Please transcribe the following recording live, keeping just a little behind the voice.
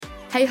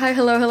Hey, hi,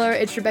 hello,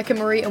 it's Rebecca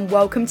Marie and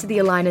welcome to the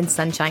Align and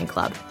Sunshine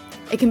Club.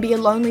 It can be a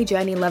lonely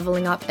journey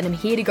leveling up and I'm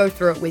here to go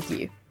through it with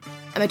you.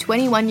 I'm a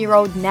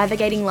 21-year-old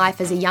navigating life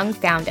as a young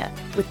founder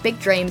with big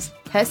dreams,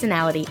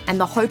 personality, and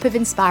the hope of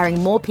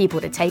inspiring more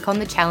people to take on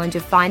the challenge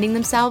of finding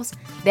themselves,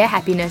 their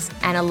happiness,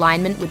 and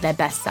alignment with their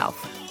best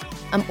self.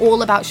 I'm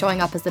all about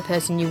showing up as the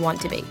person you want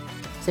to be.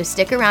 So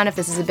stick around if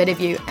this is a bit of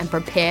you and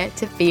prepare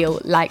to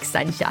feel like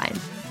sunshine.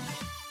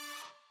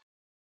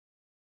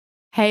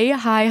 Hey,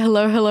 hi,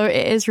 hello,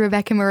 it is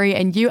Rebecca Marie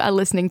and you are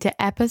listening to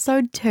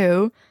episode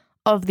 2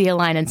 of the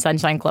Align and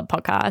Sunshine Club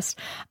podcast.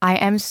 I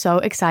am so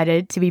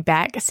excited to be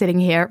back sitting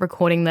here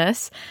recording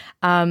this.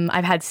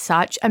 I've had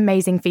such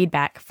amazing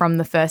feedback from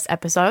the first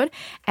episode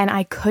and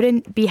I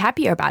couldn't be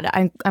happier about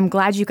it. I'm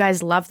glad you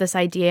guys love this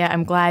idea.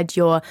 I'm glad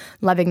you're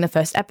loving the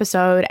first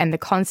episode and the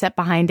concept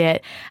behind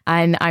it.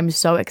 And I'm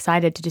so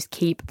excited to just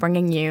keep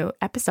bringing you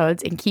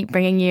episodes and keep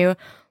bringing you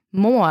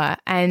more.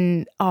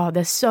 And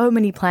there's so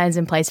many plans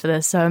in place for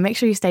this. So make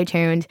sure you stay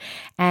tuned.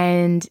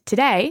 And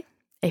today,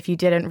 if you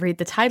didn't read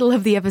the title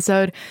of the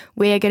episode,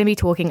 we're going to be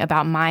talking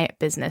about my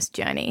business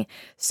journey.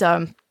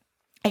 So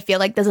I feel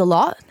like there's a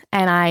lot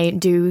and I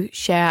do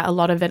share a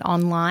lot of it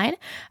online,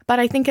 but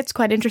I think it's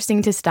quite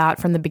interesting to start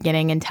from the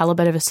beginning and tell a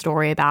bit of a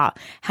story about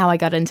how I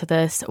got into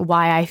this,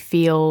 why I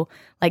feel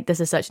like this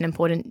is such an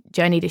important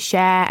journey to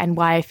share and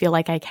why I feel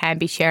like I can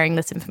be sharing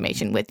this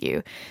information with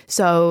you.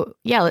 So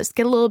yeah, let's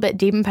get a little bit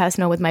deep and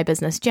personal with my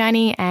business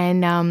journey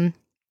and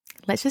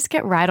let's just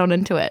get right on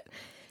into it.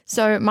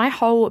 So my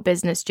whole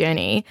business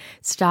journey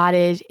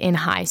started in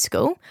high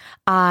school.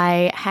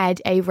 I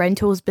had a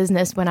rentals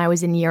business when I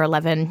was in year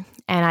 11.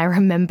 And I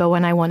remember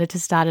when I wanted to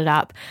start it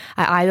up,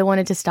 I either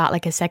wanted to start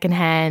like a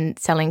secondhand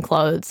selling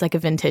clothes, like a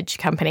vintage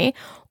company,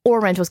 or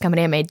a rentals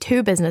company. I made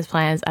 2 business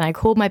plans and I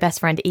called my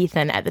best friend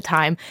Ethan at the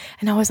time.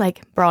 And I was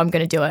like, bro, I'm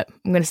going to do it.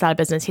 I'm going to start a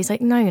business. He's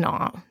like, no, you're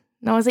not.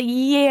 And I was like,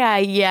 yeah,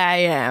 I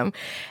am.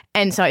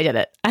 And so I did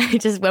it. I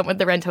just went with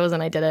the rentals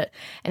and I did it.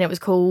 And it was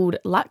called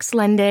Lux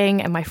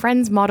Lending and my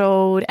friends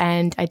modeled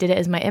and I did it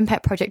as my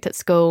impact project at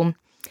school.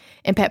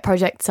 Impact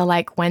projects are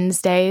like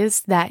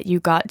Wednesdays that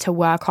you got to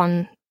work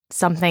on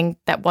something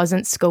that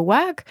wasn't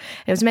schoolwork.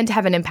 It was meant to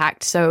have an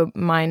impact. So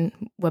mine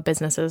were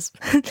businesses.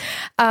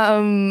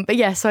 But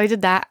yeah, so I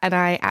did that and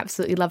I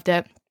absolutely loved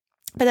it.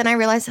 But then I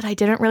realized that I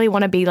didn't really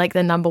want to be like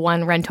the number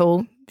one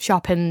rental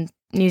shop in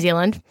New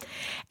Zealand.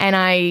 And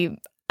I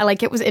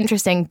like, it was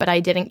interesting, but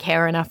I didn't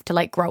care enough to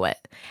like grow it.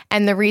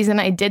 And the reason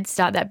I did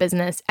start that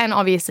business, and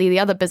obviously the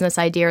other business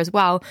idea as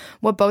well,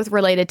 were both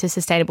related to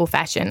sustainable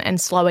fashion and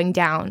slowing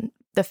down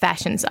the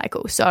fashion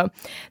cycle. So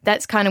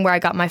that's kind of where I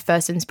got my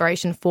first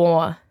inspiration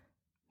for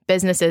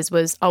businesses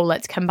was,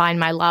 let's combine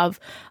my love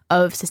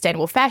of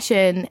sustainable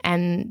fashion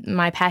and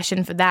my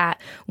passion for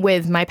that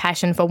with my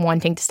passion for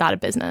wanting to start a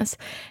business.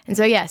 And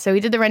so, so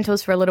we did the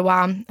rentals for a little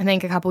while, I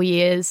think a couple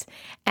years.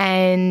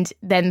 And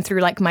then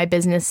through like my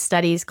business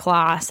studies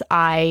class,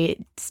 I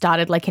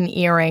started like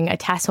a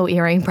tassel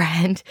earring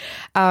brand,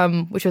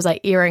 which was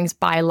like Earrings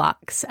by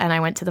Lux. And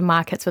I went to the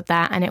markets with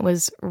that and it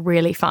was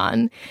really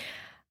fun.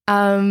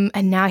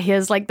 And now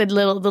here's like the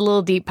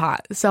little deep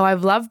part. So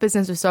I've loved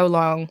business for so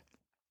long,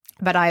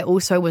 but I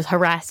also was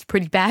harassed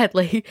pretty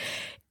badly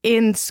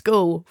in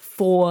school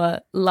for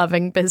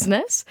loving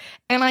business.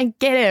 And I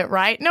get it,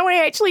 right? No,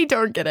 I actually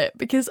don't get it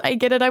because I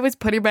get it. I was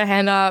putting my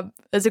hand up.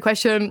 There's a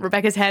question.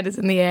 Rebecca's hand is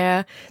in the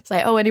air. It's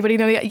like, anybody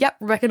know the answer? Yep,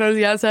 Rebecca knows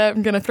the answer.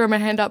 I'm going to throw my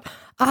hand up.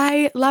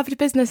 I loved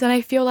business and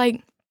I feel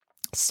like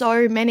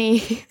so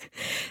many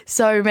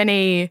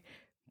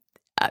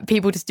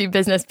people just do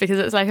business because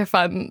it's like a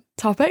fun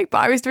topic, but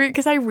I was doing it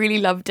because I really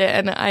loved it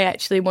and I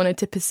actually wanted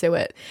to pursue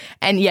it.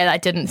 And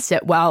that didn't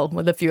sit well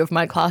with a few of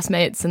my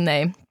classmates and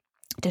they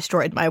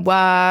destroyed my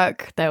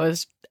work.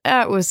 It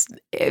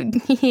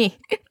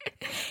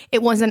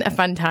wasn't a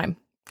fun time.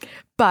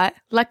 But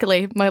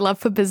luckily, my love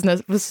for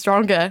business was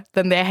stronger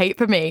than their hate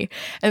for me.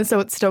 And so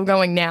it's still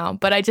going now.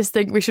 But I just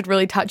think we should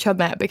really touch on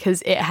that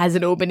because it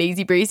hasn't all been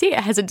easy breezy. It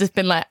hasn't just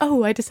been like,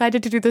 I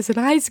decided to do this in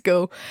high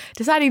school.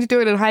 Deciding to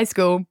do it in high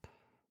school,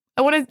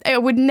 I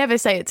would never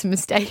say it's a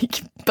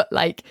mistake, but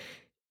like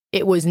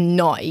it was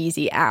not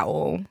easy at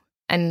all.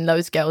 And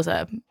those girls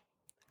are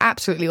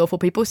absolutely awful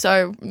people.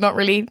 So not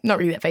really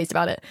that phased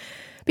about it.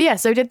 But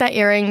so did that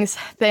earrings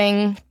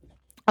thing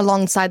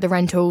alongside the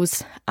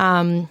rentals,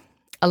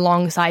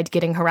 alongside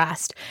getting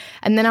harassed.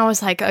 And then I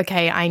was like,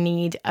 okay, I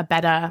need a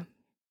better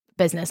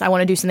business. I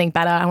want to do something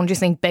better. I want to do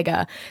something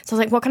bigger. So I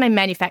was like, what can I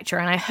manufacture?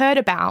 And I heard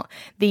about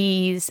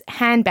these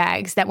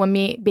handbags that were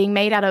being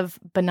made out of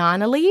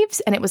banana leaves.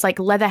 And it was like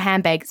leather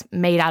handbags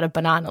made out of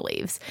banana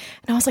leaves.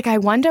 And I was like, I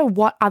wonder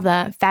what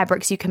other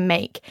fabrics you can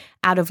make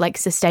out of like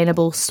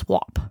sustainable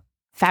swap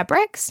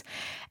fabrics.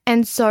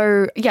 And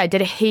so, I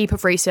did a heap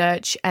of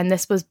research. And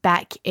this was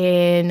back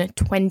in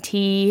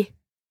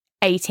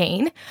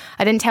 2018.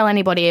 I didn't tell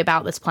anybody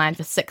about this plan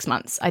for 6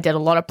 months. I did a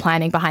lot of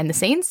planning behind the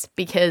scenes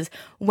because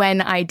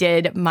when I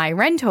did my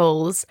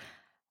rentals,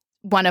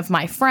 one of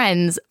my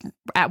friends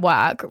at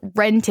work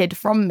rented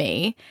from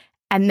me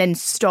and then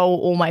stole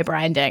all my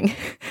branding,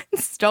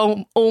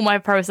 stole all my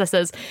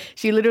processes.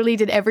 She literally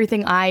did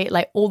everything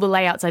all the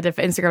layouts I did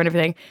for Instagram and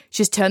everything.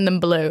 She just turned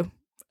them blue.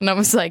 And I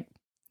was like,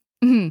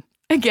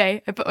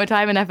 okay, I put my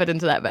time and effort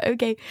into that, but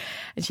okay.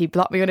 And she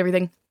blocked me on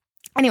everything.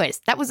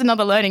 Anyways, that was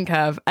another learning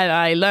curve, and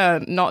I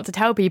learned not to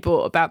tell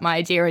people about my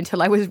idea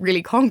until I was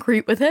really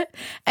concrete with it.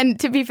 And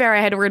to be fair, I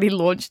had already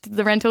launched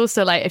the rental,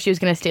 so if she was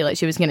going to steal it,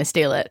 she was going to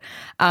steal it.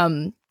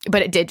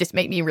 But it did just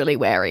make me really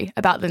wary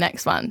about the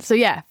next one. So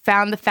yeah,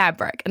 found the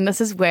fabric, and this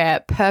is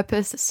where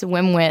Purpose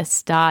Swimwear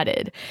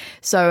started.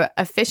 So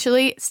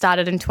officially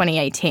started in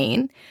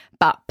 2018,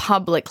 but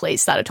publicly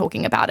started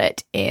talking about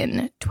it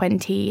in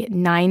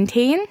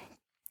 2019.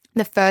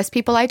 The first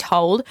people I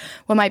told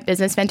were my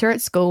business mentor at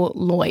school,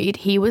 Lloyd.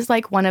 He was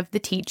one of the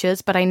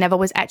teachers, but I never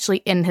was actually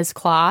in his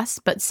class,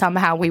 but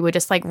somehow we were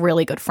just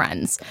really good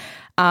friends.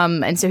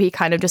 And so he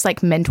kind of just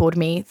mentored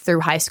me through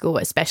high school,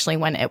 especially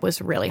when it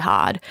was really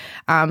hard.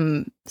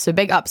 So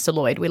big ups to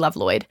Lloyd. We love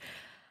Lloyd.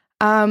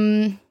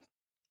 But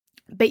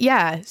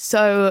yeah,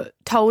 so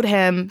told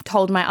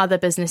my other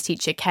business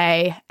teacher,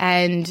 Kay,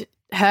 and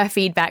her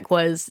feedback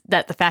was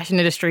that the fashion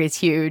industry is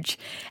huge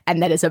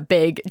and that is a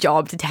big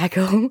job to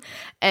tackle.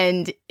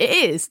 And it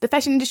is. The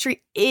fashion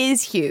industry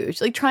is huge.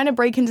 Trying to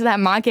break into that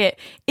market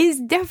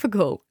is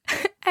difficult.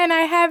 And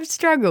I have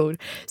struggled.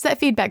 So that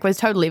feedback was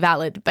totally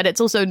valid, but it's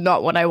also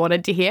not what I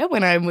wanted to hear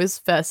when I was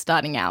first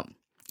starting out.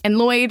 And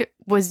Lloyd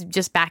was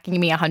just backing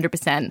me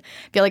 100%. I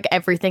feel like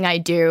everything I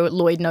do,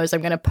 Lloyd knows I'm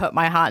going to put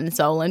my heart and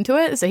soul into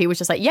it. So he was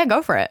just like, yeah,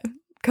 go for it.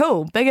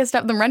 Cool. Bigger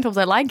step than rentals.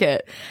 I like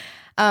it.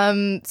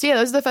 So yeah,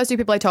 those are the first two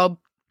people I told.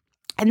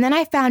 And then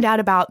I found out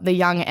about the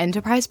Young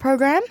Enterprise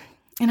program,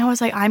 and I was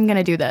like, I'm going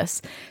to do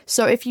this.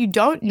 So if you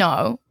don't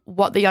know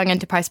what the Young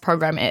Enterprise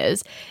program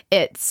is,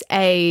 it's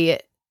a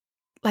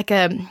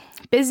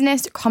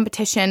business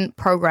competition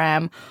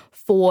program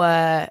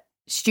for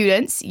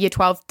students, year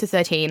 12 to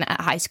 13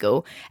 at high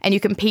school. And you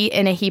compete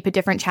in a heap of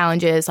different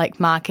challenges like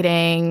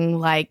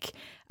marketing,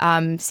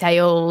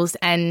 sales,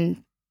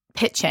 and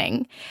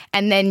pitching,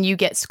 and then you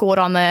get scored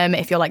on them.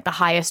 If you're the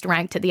highest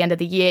ranked at the end of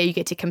the year, you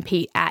get to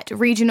compete at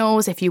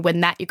regionals. If you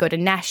win that, you go to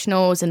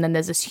nationals, and then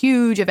there's this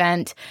huge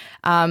event.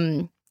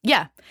 And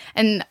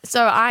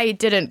so I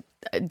didn't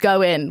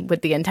go in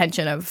with the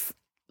intention of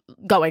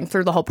going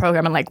through the whole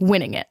program and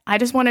winning it. I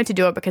just wanted to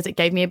do it because it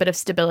gave me a bit of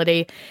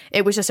stability.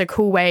 It was just a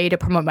cool way to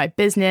promote my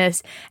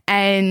business,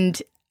 and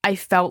I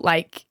felt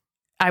like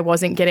I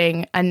wasn't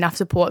getting enough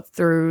support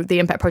through the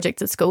impact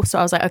projects at school. So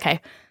I was like, okay,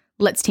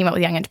 let's team up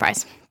with Young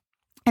Enterprise.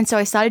 And so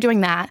I started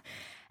doing that,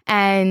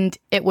 and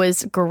it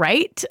was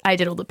great. I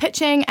did all the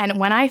pitching, and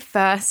when I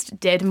first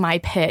did my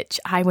pitch,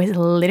 I was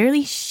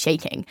literally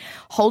shaking.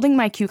 Holding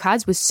my cue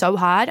cards was so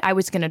hard. I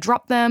was going to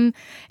drop them.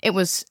 It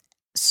was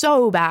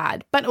so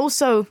bad, but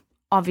also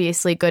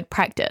obviously good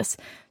practice.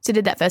 So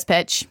did that first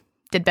pitch,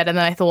 did better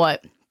than I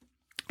thought.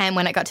 And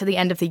when it got to the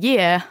end of the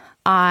year,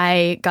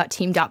 I got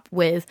teamed up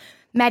with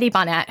Maddie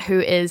Barnett,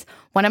 who is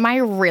one of my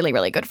really,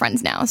 really good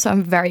friends now. So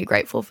I'm very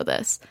grateful for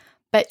this.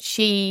 But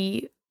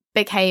she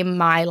became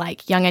my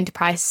Young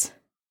Enterprise.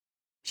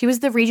 She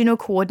was the regional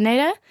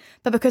coordinator,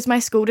 but because my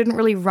school didn't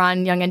really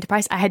run Young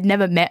Enterprise, I had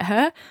never met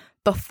her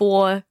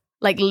before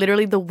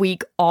literally the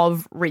week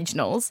of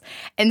regionals.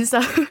 And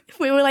so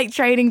we were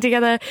training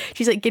together.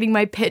 She's getting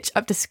my pitch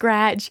up to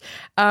scratch,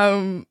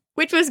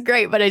 which was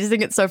great, but I just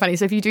think it's so funny.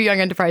 So if you do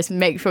Young Enterprise,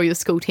 make sure your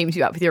school teams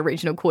you up with your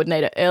regional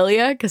coordinator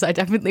earlier, because I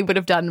definitely would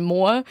have done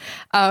more.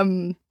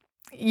 Anyways,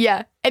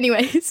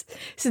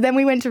 so then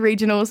we went to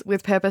regionals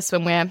with Purpose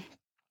Swimwear.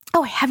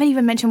 Oh, I haven't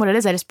even mentioned what it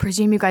is. I just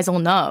presume you guys all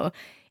know.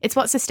 It's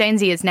what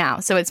Sustainzy is now.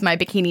 So it's my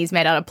bikinis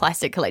made out of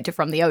plastic collected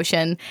from the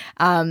ocean.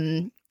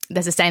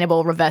 They're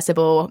sustainable,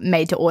 reversible,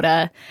 made to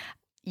order.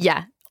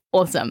 Yeah,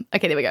 awesome.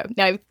 Okay, there we go.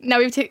 Now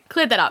we've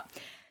cleared that up.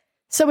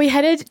 So we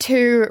headed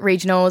to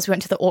regionals. We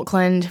went to the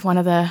Auckland,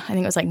 I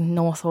think it was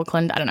North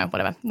Auckland. I don't know,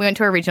 whatever. We went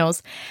to our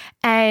regionals,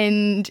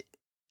 and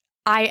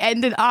I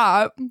ended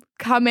up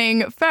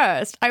coming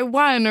first. I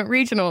won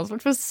regionals,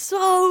 which was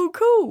so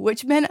cool,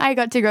 which meant I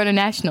got to go to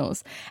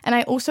nationals. And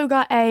I also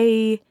got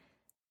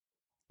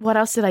what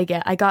else did I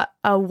get? I got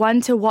a One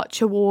to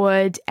Watch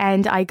award,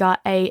 and I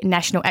got a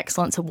National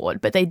Excellence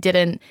Award, but they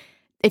didn't,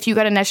 if you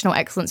got a National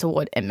Excellence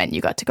Award, it meant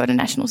you got to go to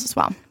nationals as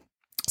well.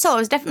 So I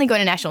was definitely going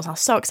to nationals. I was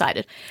so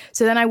excited.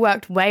 So then I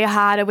worked way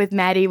harder with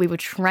Maddie. We were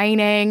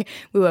training.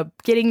 We were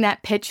getting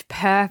that pitch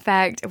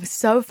perfect. It was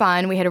so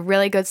fun. We had a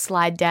really good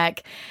slide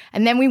deck.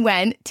 And then we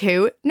went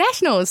to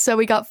nationals. So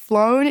we got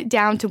flown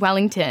down to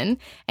Wellington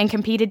and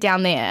competed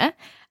down there.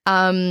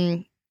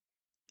 And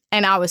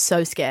I was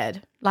so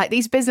scared.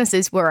 These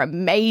businesses were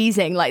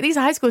amazing. These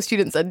high school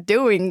students are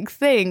doing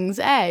things,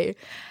 eh?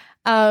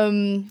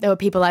 There were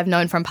people I've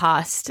known from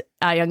past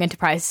Young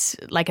Enterprise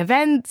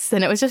events,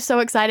 and it was just so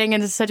exciting,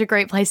 and it's such a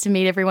great place to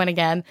meet everyone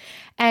again.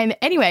 And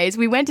anyways,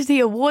 we went to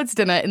the awards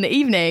dinner in the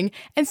evening,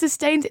 and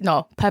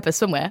Purpose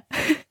Swimwear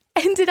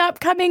ended up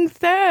coming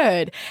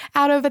third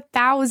out of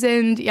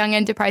 1,000 young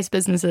enterprise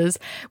businesses,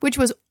 which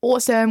was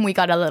awesome. We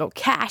got a little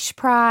cash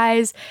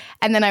prize.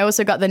 And then I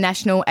also got the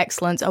National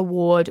Excellence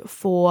Award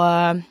for,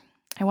 I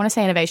want to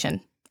say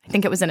innovation. I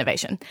think it was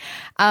innovation.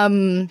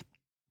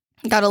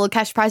 Got a little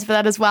cash prize for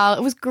that as well.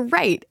 It was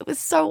great. It was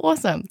so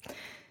awesome.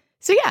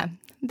 So yeah,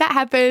 that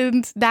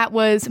happened. That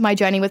was my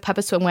journey with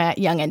Pepper Swimwear,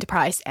 young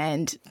enterprise,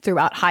 and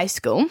throughout high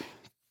school.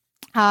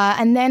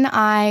 And then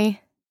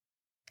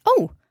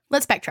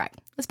let's backtrack.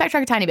 Let's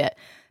backtrack a tiny bit,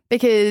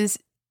 because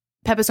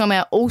Pepper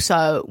Swimwear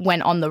also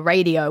went on the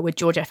radio with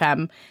George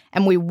FM,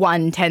 and we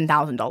won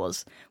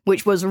 $10,000,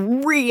 which was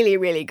really,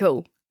 really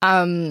cool.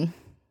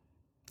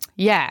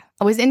 Yeah,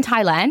 I was in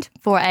Thailand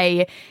for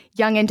a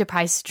young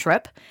enterprise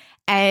trip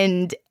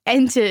and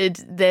entered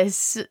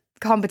this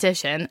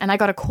competition, and I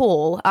got a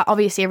call,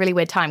 obviously a really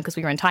weird time because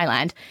we were in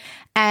Thailand,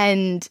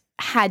 and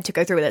had to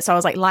go through with it. So I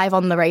was like live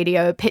on the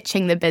radio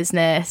pitching the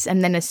business,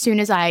 and then as soon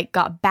as I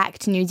got back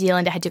to New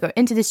Zealand, I had to go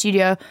into the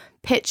studio,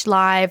 pitch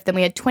live. Then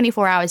we had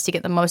 24 hours to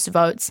get the most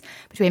votes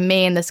between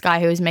me and this guy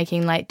who was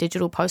making like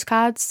digital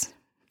postcards.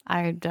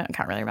 I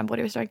can't really remember what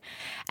he was doing.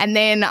 And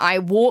then I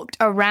walked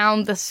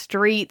around the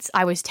streets.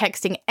 I was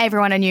texting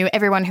everyone I knew,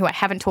 everyone who I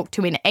haven't talked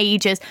to in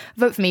ages.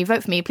 Vote for me,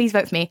 please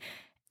vote for me.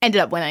 Ended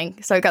up winning.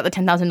 So I got the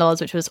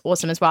 $10,000, which was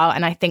awesome as well.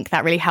 And I think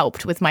that really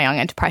helped with my young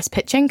enterprise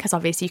pitching, because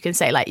obviously you can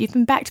say like, you've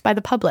been backed by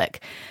the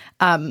public.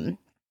 But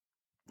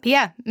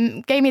yeah,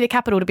 gave me the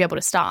capital to be able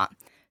to start.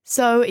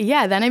 So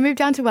yeah, then I moved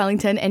down to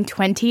Wellington in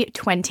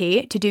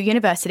 2020 to do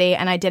university,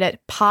 and I did it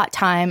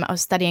part-time. I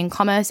was studying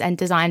commerce and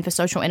design for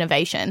social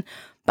innovation,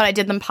 but I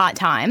did them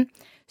part-time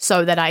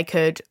so that I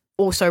could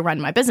also run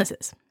my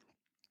businesses.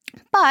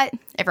 But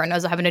everyone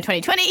knows what happened in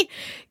 2020,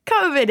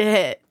 COVID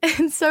hit.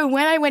 And so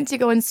when I went to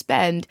go and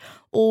spend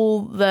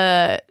all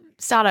the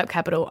startup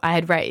capital I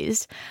had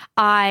raised,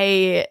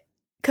 I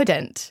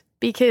couldn't,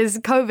 because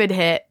COVID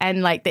hit,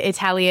 and like the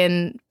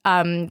Italian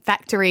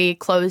factory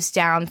closed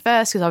down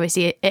first, because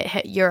obviously it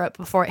hit Europe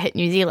before it hit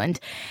New Zealand.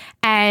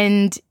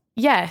 And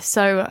yeah,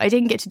 so I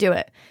didn't get to do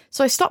it.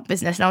 So I stopped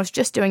business, and I was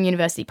just doing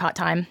university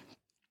part-time.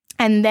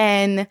 And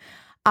then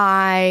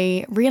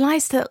I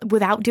realized that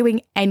without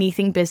doing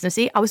anything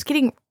businessy, I was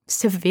getting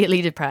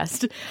severely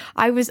depressed.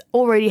 I was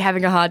already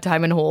having a hard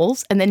time in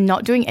halls, and then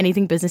not doing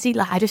anything businessy,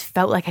 like I just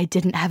felt like I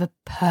didn't have a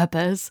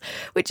purpose,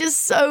 which is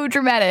so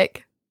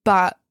dramatic.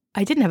 But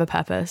I didn't have a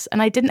purpose,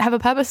 and I didn't have a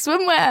purpose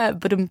swimwear.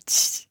 But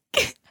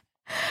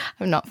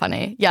I'm not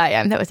funny. Yeah, I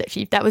am. That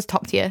was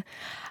top tier.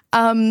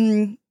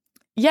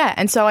 Yeah,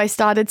 and so I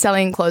started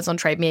selling clothes on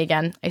Trade Me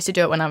again. I used to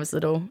do it when I was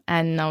little,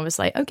 and I was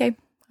like, okay,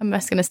 I'm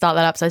just going to start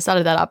that up. So I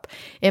started that up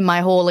in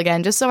my hall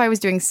again, just so I was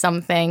doing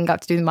something,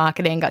 got to do the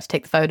marketing, got to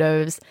take the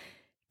photos,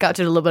 got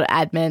to do a little bit of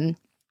admin.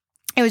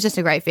 It was just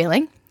a great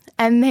feeling.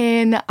 And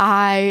then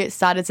I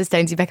started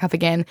Sustainsy back up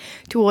again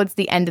towards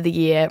the end of the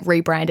year,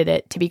 rebranded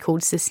it to be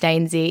called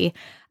Sustainsy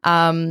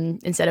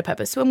instead of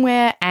Pepper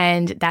Swimwear.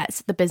 And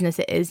that's the business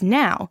it is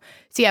now.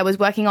 So yeah, I was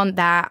working on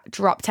that,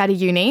 dropped out of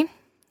uni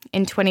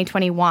in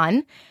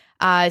 2021.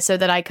 So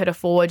that I could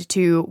afford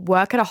to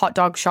work at a hot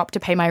dog shop to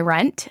pay my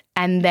rent,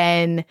 and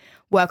then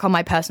work on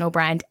my personal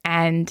brand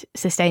and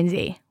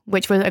Sustainsy,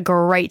 which was a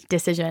great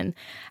decision.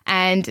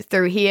 And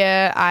through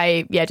here,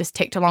 I just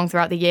ticked along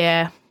throughout the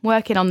year,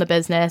 working on the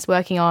business,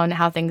 working on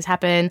how things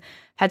happen.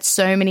 Had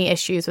so many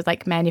issues with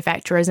like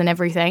manufacturers and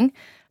everything.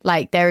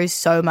 Like there is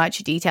so much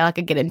detail I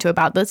could get into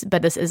about this,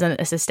 but this isn't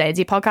a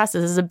Sustainsy podcast.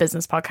 This is a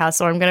business podcast.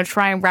 So I'm going to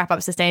try and wrap up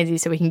Sustainsy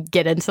so we can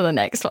get into the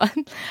next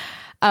one.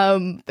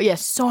 But yeah,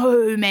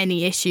 so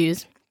many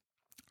issues.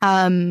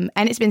 And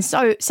it's been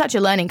such a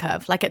learning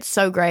curve. Like it's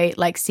so great,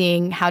 like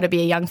seeing how to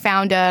be a young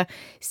founder,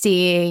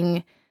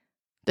 seeing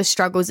the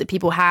struggles that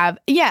people have.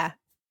 Yeah.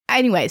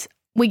 Anyways,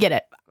 we get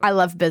it. I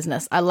love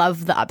business. I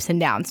love the ups and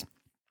downs.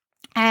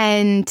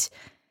 And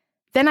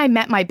then I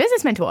met my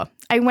business mentor.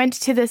 I went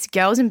to this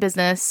girls in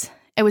business.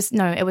 It was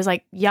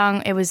like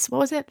young. It was, what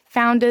was it?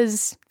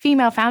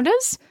 Female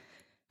founders?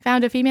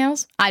 Founder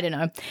females? I don't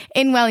know.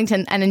 In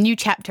Wellington, and a new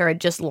chapter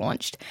had just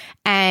launched.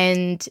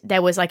 And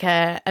there was like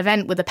a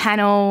event with a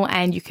panel,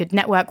 and you could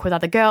network with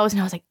other girls.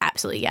 And I was like,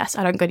 absolutely yes.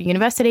 I don't go to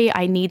university.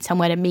 I need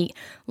somewhere to meet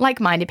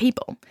like-minded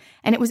people.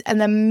 And it was an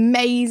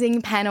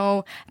amazing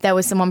panel. There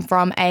was someone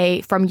from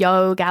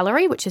Yo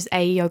Gallery, which is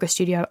a yoga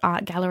studio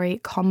art gallery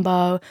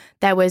combo.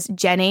 There was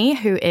Jenny,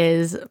 who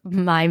is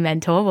my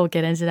mentor. We'll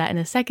get into that in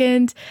a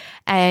second.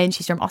 And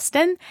she's from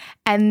Austin.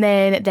 And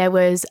then there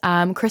was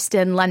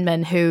Kristen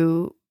Lundman,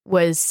 who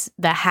was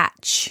the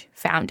Hatch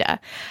founder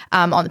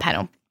on the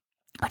panel,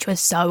 which was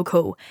so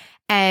cool.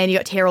 And you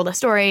got to hear all the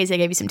stories. They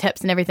gave you some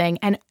tips and everything.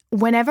 And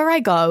whenever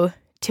I go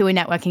to a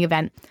networking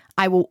event,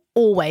 I will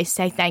always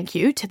say thank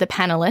you to the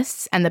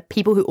panelists and the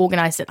people who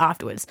organized it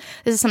afterwards.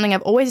 This is something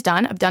I've always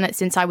done. I've done it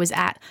since I was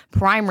at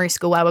primary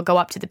school. I would go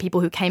up to the people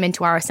who came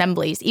into our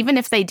assemblies, even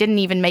if they didn't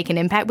even make an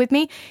impact with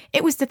me.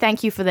 It was to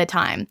thank you for their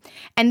time.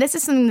 And this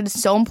is something that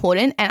is so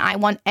important, and I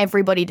want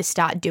everybody to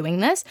start doing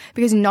this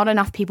because not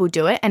enough people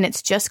do it, and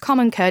it's just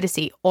common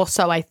courtesy, or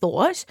so I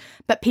thought,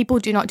 but people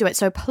do not do it.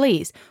 So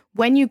please,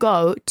 when you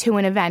go to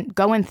an event,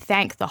 go and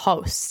thank the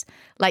hosts.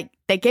 Like,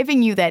 they're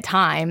giving you their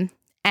time,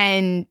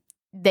 and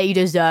they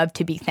deserve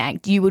to be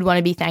thanked. You would want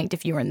to be thanked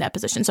if you were in their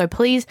position. So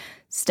please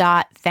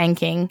start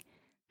thanking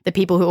the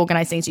people who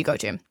organize things you go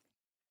to.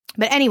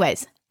 But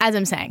anyways, as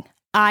I'm saying,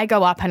 I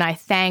go up and I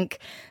thank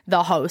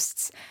the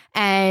hosts,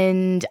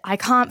 and I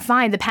can't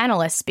find the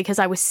panelists because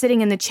I was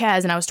sitting in the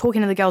chairs and I was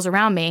talking to the girls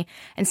around me,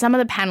 and some of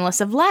the panelists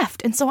have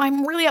left. And so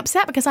I'm really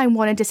upset because I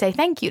wanted to say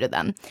thank you to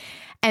them.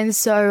 And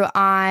so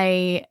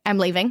I am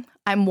leaving.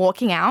 I'm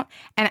walking out,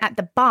 and at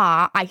the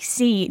bar, I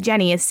see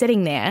Jenny is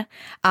sitting there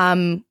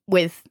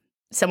with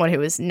someone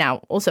who is now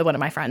also one of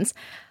my friends.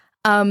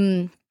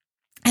 And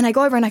I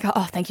go over and I go,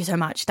 oh, thank you so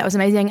much. That was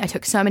amazing. I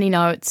took so many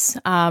notes.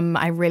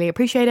 I really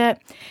appreciate it.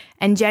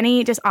 And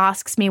Jenny just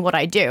asks me what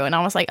I do. And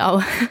I was like,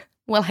 oh,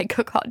 well, I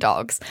cook hot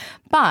dogs,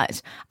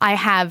 but I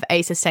have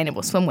a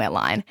sustainable swimwear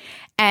line.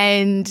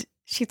 And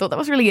she thought that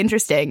was really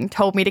interesting,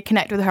 told me to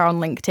connect with her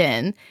on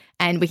LinkedIn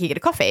and we could get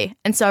a coffee.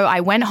 And so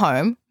I went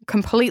home,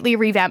 completely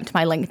revamped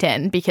my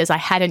LinkedIn because I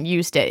hadn't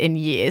used it in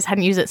years,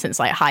 hadn't used it since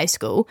like high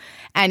school,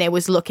 and it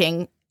was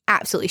looking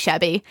absolutely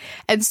shabby.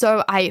 And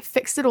so I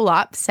fixed it all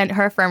up, sent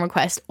her a friend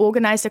request,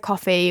 organized a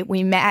coffee.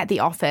 We met at the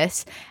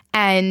office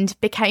and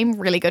became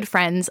really good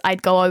friends.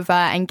 I'd go over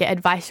and get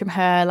advice from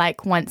her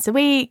like once a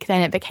week.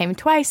 Then it became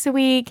twice a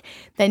week.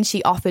 Then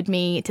she offered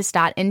me to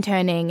start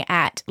interning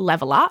at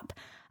Level Up,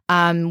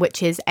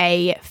 which is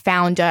a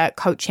founder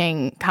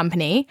coaching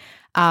company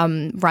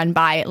run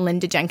by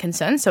Linda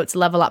Jenkinson. So it's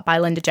Level Up by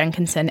Linda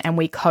Jenkinson, and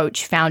we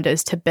coach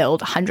founders to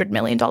build $100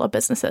 million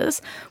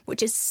businesses,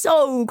 which is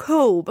so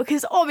cool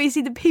because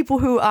obviously the people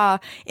who are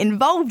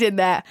involved in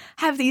that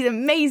have these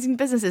amazing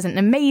businesses and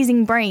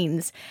amazing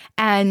brains,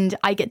 and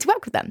I get to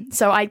work with them.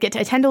 So I get to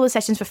attend all the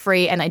sessions for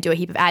free, and I do a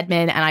heap of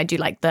admin, and I do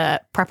like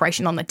the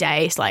preparation on the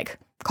day, so like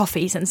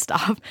coffees and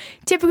stuff,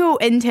 typical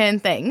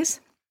intern things.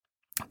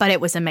 But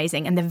it was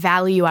amazing, and the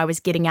value I was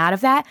getting out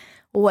of that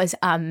was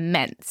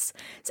immense.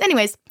 So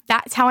anyways,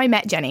 that's how I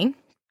met Jenny.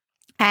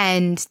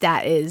 And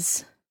that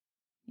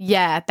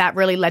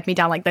really led me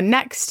down like the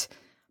next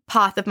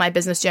path of my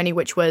business journey,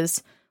 which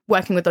was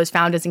working with those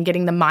founders and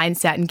getting the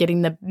mindset and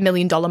getting the $1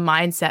 million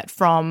mindset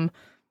from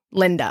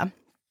Linda.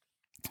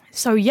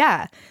 So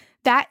yeah,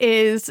 that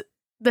is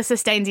the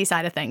Sustainzy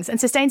side of things.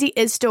 And Sustainzy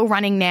is still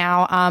running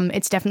now.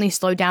 It's definitely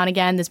slowed down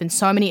again. There's been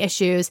so many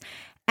issues.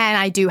 And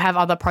I do have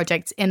other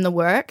projects in the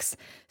works.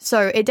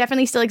 So it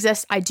definitely still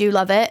exists. I do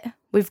love it.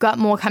 We've got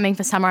more coming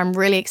for summer. I'm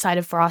really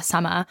excited for our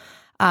summer.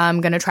 I'm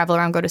going to travel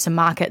around, go to some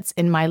markets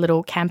in my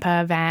little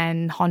camper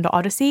van Honda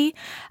Odyssey,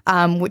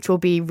 which will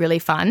be really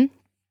fun.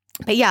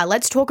 But yeah,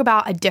 let's talk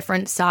about a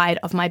different side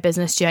of my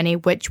business journey,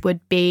 which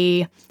would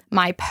be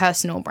my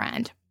personal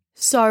brand.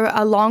 So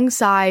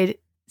alongside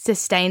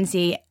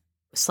Sustainzy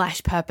 /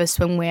 Purpose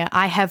Swimwear,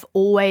 I have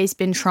always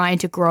been trying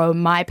to grow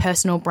my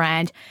personal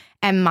brand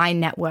and my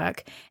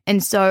network.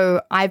 And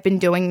so I've been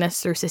doing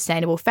this through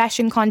sustainable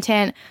fashion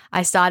content.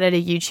 I started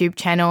a YouTube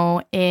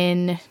channel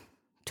in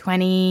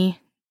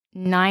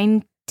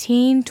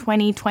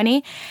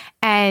 2020,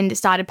 and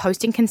started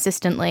posting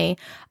consistently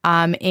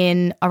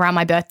in around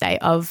my birthday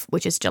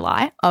which is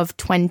July of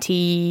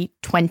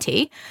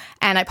 2020.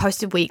 And I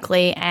posted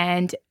weekly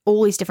and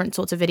all these different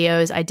sorts of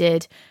videos. I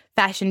did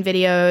fashion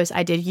videos,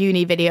 I did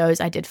uni videos,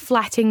 I did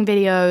flatting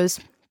videos,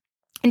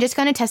 and just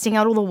kind of testing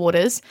out all the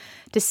waters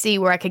to see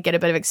where I could get a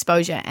bit of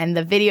exposure. And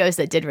the videos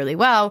that did really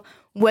well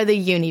were the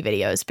uni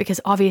videos,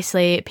 because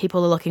obviously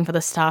people are looking for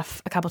this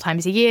stuff a couple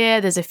times a year.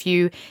 There's a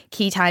few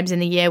key times in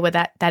the year where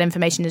that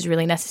information is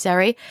really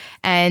necessary,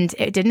 and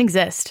it didn't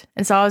exist.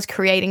 And so I was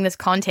creating this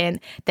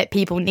content that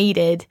people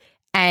needed,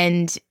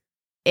 and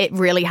it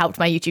really helped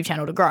my YouTube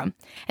channel to grow.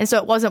 And so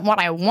it wasn't what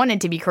I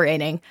wanted to be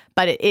creating,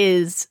 but it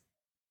is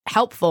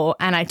helpful,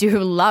 and I do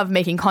love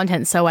making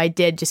content, so I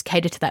did just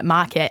cater to that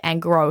market and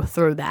grow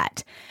through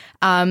that.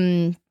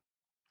 So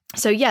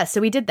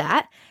we did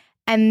that.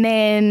 And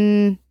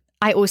then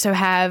I also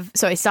I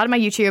started my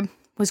YouTube,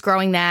 was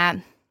growing that,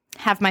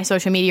 have my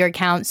social media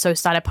accounts, so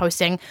started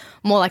posting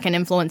more like an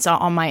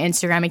influencer on my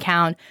Instagram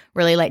account,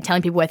 really like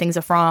telling people where things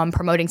are from,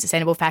 promoting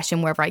sustainable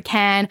fashion wherever I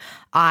can.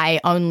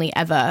 I only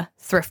ever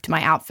thrift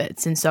my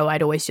outfits, and so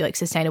I'd always do like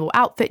sustainable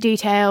outfit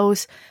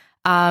details.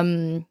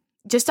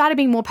 Just started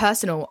being more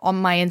personal on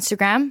my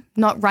Instagram,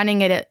 not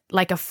running it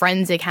like a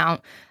friend's account,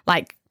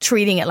 like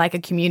treating it like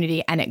a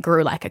community, and it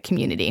grew like a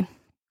community.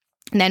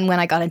 And then when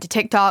I got into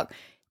TikTok,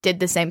 did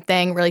the same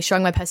thing, really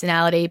showing my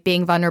personality,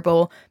 being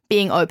vulnerable,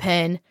 being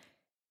open.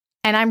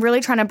 And I'm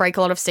really trying to break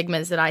a lot of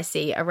stigmas that I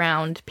see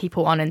around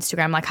people on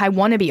Instagram. Like, I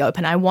want to be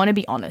open. I want to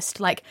be honest.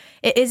 Like,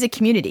 it is a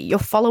community. Your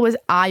followers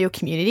are your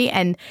community.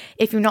 And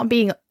if you're not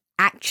being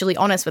actually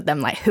honest with them.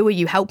 Like, who are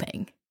you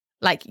helping?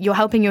 Like, you're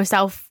helping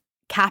yourself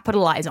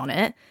capitalize on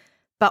it,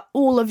 but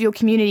all of your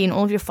community and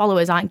all of your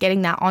followers aren't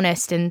getting that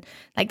honest and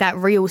like that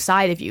real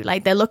side of you.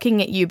 Like, they're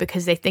looking at you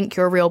because they think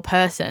you're a real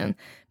person.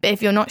 But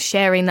if you're not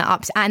sharing the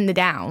ups and the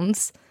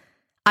downs,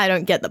 I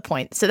don't get the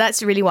point. So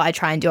that's really what I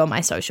try and do on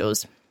my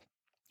socials.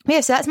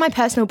 Yeah, so that's my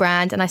personal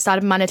brand. And I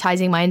started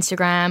monetizing my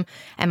Instagram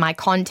and my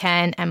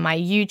content and my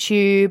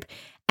YouTube.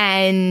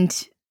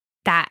 And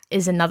that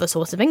is another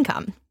source of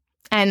income.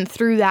 And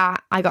through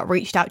that, I got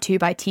reached out to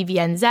by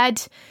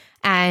TVNZ.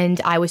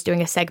 And I was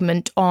doing a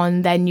segment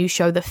on their new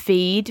show, The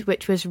Feed,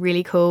 which was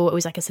really cool. It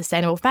was like a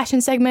sustainable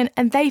fashion segment.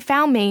 And they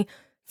found me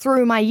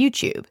through my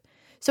YouTube.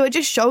 So it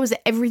just shows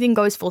that everything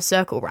goes full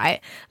circle,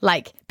 right?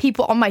 Like,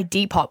 people on my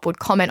Depop would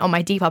comment on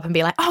my Depop and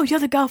be like, oh, you're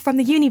the girl from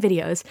the uni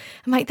videos.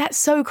 I'm like, that's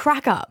so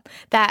crack up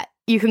that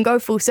you can go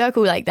full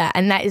circle like that.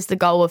 And that is the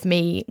goal of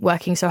me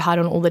working so hard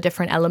on all the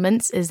different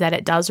elements, is that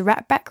it does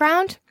wrap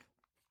background.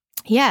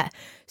 Yeah.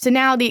 So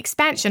now the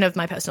expansion of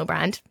my personal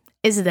brand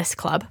is this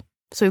club.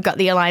 So we've got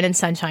the Align and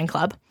Sunshine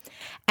Club.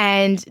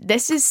 And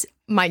this is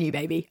my new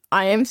baby.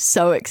 I am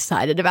so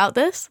excited about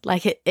this.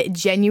 Like, it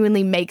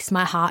genuinely makes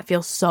my heart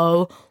feel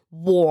so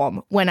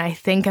warm when I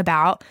think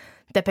about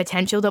the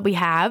potential that we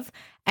have.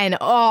 And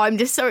I'm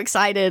just so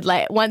excited.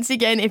 Like, once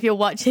again, if you're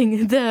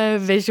watching the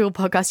visual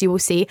podcast, you will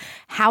see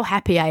how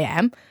happy I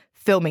am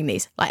filming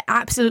these. Like,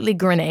 absolutely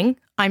grinning.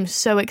 I'm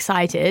so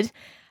excited.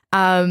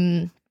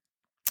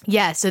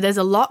 Yeah, so there's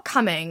a lot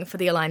coming for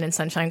the Align and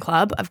Sunshine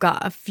Club. I've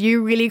got a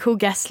few really cool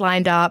guests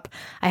lined up.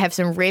 I have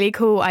some really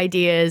cool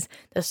ideas.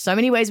 There's so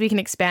many ways we can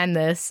expand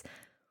this.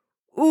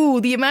 Ooh,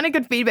 the amount of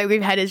good feedback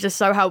we've had is just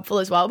so helpful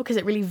as well, because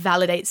it really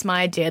validates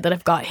my idea that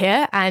I've got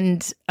here,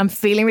 and I'm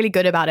feeling really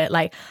good about it.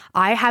 Like,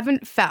 I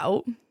haven't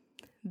felt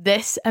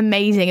this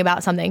amazing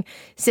about something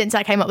since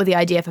I came up with the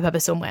idea for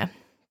Purpose Swimwear.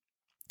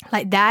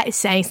 Like, that is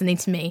saying something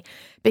to me,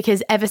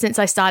 because ever since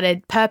I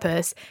started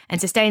Purpose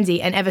and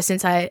Sustainzy, and ever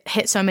since I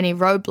hit so many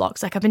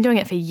roadblocks, like, I've been doing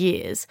it for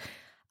years,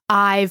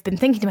 I've been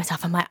thinking to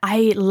myself, I'm like,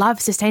 I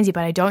love Sustainzy,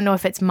 but I don't know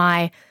if it's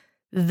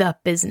the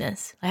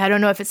business. Like, I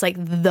don't know if it's like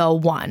the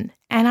one.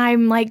 And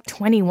I'm like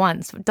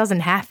 21, so it doesn't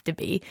have to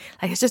be.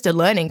 Like, it's just a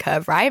learning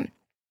curve, right?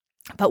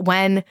 But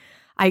when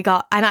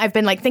I've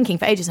been like thinking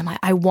for ages, I'm like,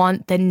 I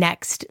want the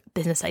next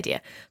business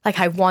idea. Like,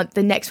 I want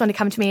the next one to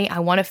come to me. I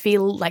want to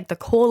feel like the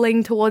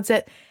calling towards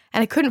it.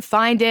 And I couldn't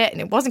find it,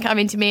 and it wasn't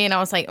coming to me. And I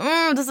was like,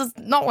 this is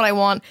not what I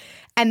want.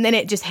 And then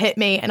it just hit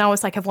me. And I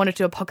was like, I've wanted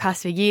to do a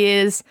podcast for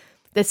years.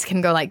 This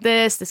can go like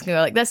this. This can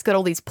go like this. Got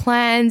all these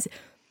plans.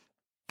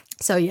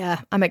 So yeah,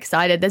 I'm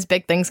excited. There's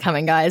big things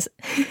coming, guys.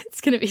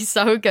 It's going to be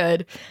so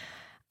good.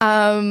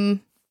 Yeah,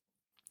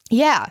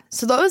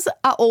 so those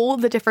are all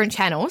the different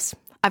channels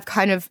I've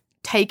kind of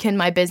taken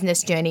my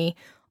business journey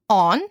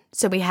on.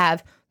 So we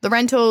have the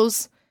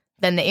rentals,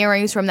 then the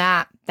earrings from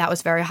that. That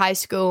was very high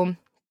school.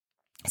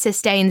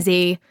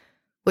 Sustainzy,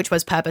 which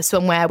was Purpose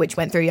Swimwear, which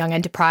went through Young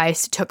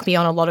Enterprise, took me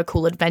on a lot of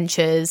cool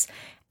adventures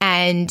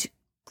and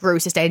grew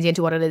Sustainzy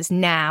into what it is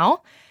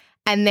now.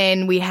 And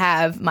then we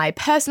have my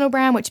personal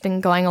brand, which has been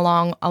going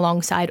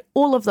alongside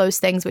all of those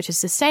things, which is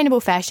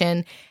sustainable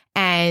fashion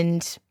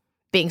and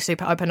being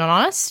super open and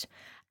honest.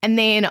 And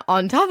then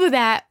on top of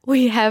that,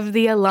 we have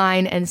the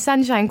Align and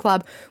Sunshine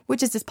Club,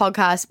 which is this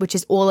podcast, which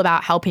is all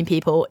about helping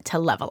people to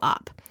level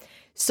up.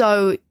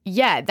 So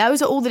yeah,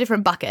 those are all the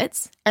different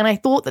buckets. And I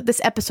thought that this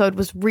episode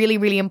was really,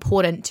 really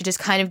important to just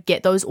kind of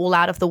get those all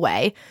out of the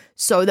way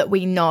so that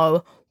we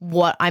know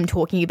what I'm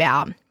talking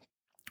about,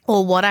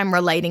 or what I'm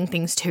relating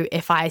things to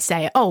if I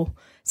say, oh,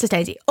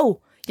 Sustainzy, oh,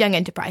 Young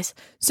Enterprise.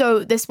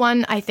 So this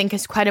one I think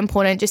is quite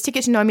important just to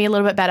get to know me a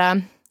little bit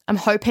better. I'm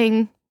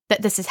hoping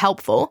that this is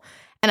helpful,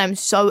 and I'm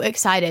so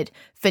excited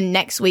for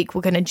next week.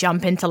 We're going to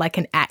jump into like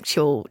an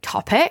actual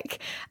topic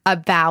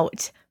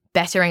about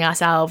bettering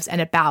ourselves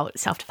and about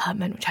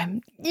self-development, which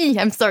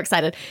I'm so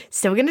excited.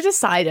 Still going to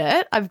decide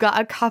it. I've got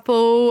a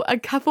couple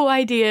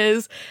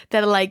ideas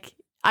that are like,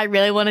 I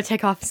really want to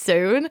take off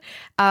soon.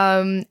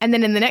 And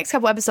then in the next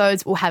couple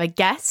episodes, we'll have a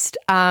guest,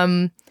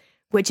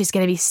 which is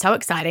going to be so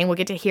exciting. We'll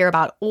get to hear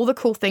about all the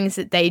cool things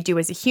that they do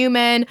as a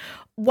human,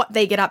 what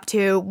they get up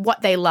to,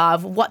 what they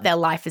love, what their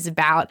life is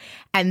about.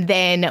 And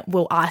then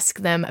we'll ask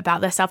them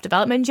about their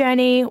self-development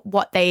journey,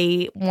 what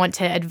they want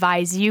to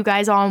advise you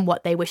guys on,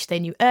 what they wish they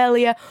knew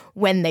earlier,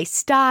 when they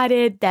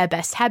started, their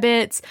best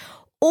habits,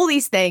 all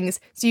these things,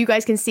 so you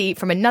guys can see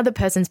from another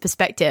person's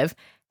perspective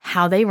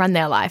how they run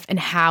their life and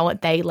how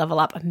they level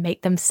up and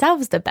make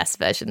themselves the best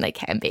version they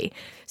can be.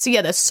 So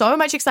yeah, there's so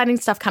much exciting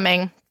stuff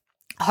coming.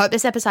 I hope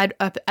this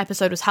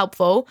episode was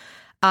helpful.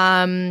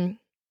 Please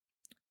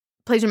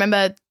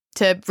remember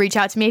to reach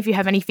out to me if you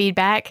have any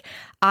feedback.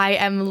 I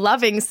am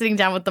loving sitting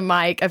down with the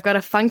mic. I've got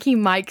a funky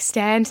mic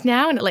stand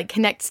now, and it like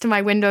connects to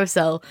my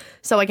windowsill,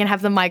 so I can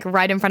have the mic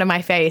right in front of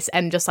my face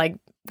and just like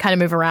kind of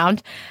move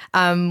around,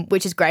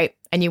 which is great.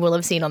 And you will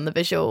have seen on the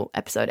visual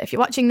episode if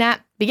you're watching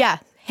that. But yeah,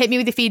 hit me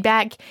with your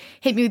feedback,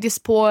 hit me with your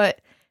support,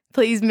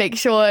 Please make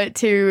sure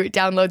to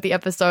download the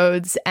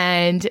episodes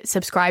and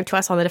subscribe to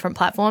us on the different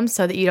platforms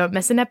so that you don't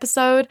miss an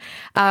episode.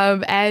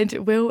 And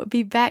we'll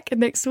be back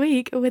next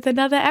week with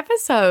another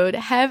episode.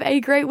 Have a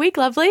great week,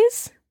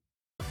 lovelies.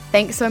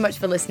 Thanks so much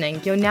for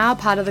listening. You're now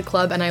part of the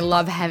club and I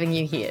love having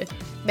you here.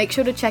 Make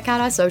sure to check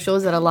out our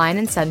socials at Align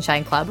and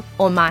Sunshine Club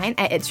or mine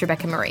at It's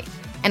Rebecca Marie.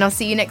 And I'll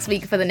see you next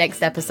week for the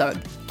next episode.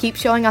 Keep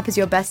showing up as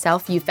your best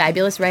self, you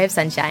fabulous ray of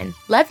sunshine.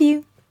 Love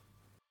you.